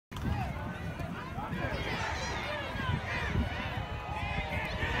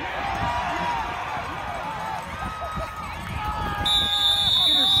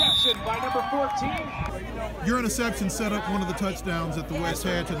Your interception set up one of the touchdowns that the West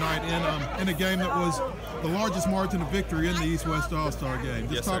had tonight in a game that was the largest margin of victory in the East-West All-Star game.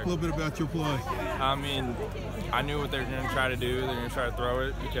 Just talk a little bit about your play. I mean, I knew what they were going to try to do. They were going to try to throw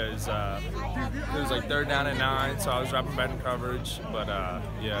it because it was like 3rd down and 9, so I was dropping back in coverage. But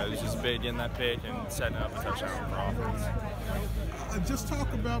yeah, it was just big getting that pick and setting up a touchdown for offense. Just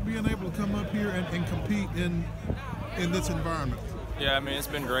talk about being able to come up here and compete in this environment. Yeah, I mean, it's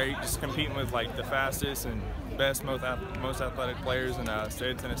been great just competing with like the fastest and best, most athletic players in the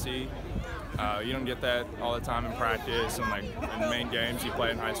state of Tennessee. You don't get that all the time in practice and like in main games you play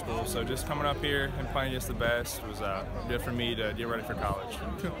in high school. So just coming up here and playing against the best was good for me to get ready for college.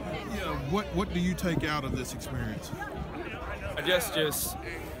 Yeah, what do you take out of this experience? I guess just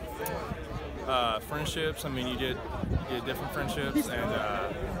friendships. I mean, you get different friendships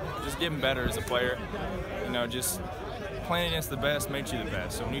and just getting better as a player. You know, just playing against the best makes you the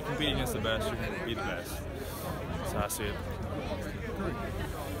best. So when you compete against the best, you're going to be the best. That's how I see it.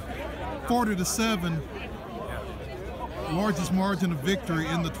 40-7, largest margin of victory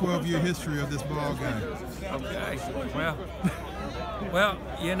in the 12-year history of this ball game. Okay, well,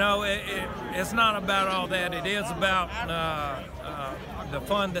 you know, it's not about all that. It is about the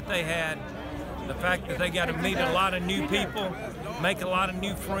fun that they had, the fact that they got to meet a lot of new people, make a lot of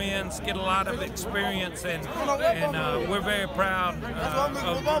new friends, get a lot of experience, and we're very proud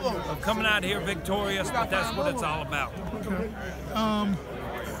of coming out here victorious, but that's what it's all about.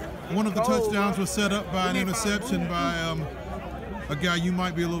 One of the touchdowns was set up by an interception by a guy you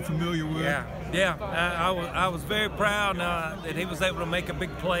might be a little familiar with. Yeah. I was very proud that he was able to make a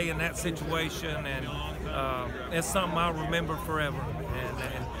big play in that situation, and it's something I'll remember forever.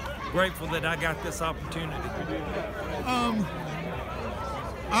 And grateful that I got this opportunity.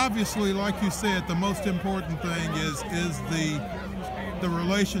 Obviously, like you said, the most important thing is the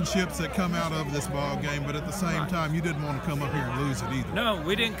relationships that come out of this ball game, but at the same time, you didn't want to come up here and lose it either. No,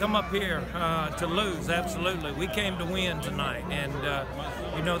 we didn't come up here to lose, absolutely. We came to win tonight, and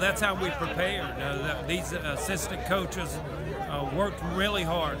you know, that's how we prepared. These assistant coaches worked really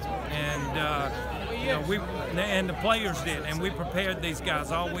hard, and you know, and the players did, and we prepared these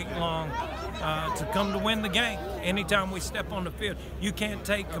guys all week long to come to win the game. Anytime we step on the field, you can't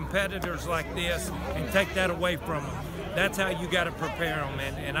take competitors like this and take that away from them. That's how you got to prepare them,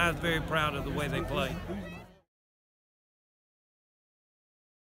 and I was very proud of the way they played.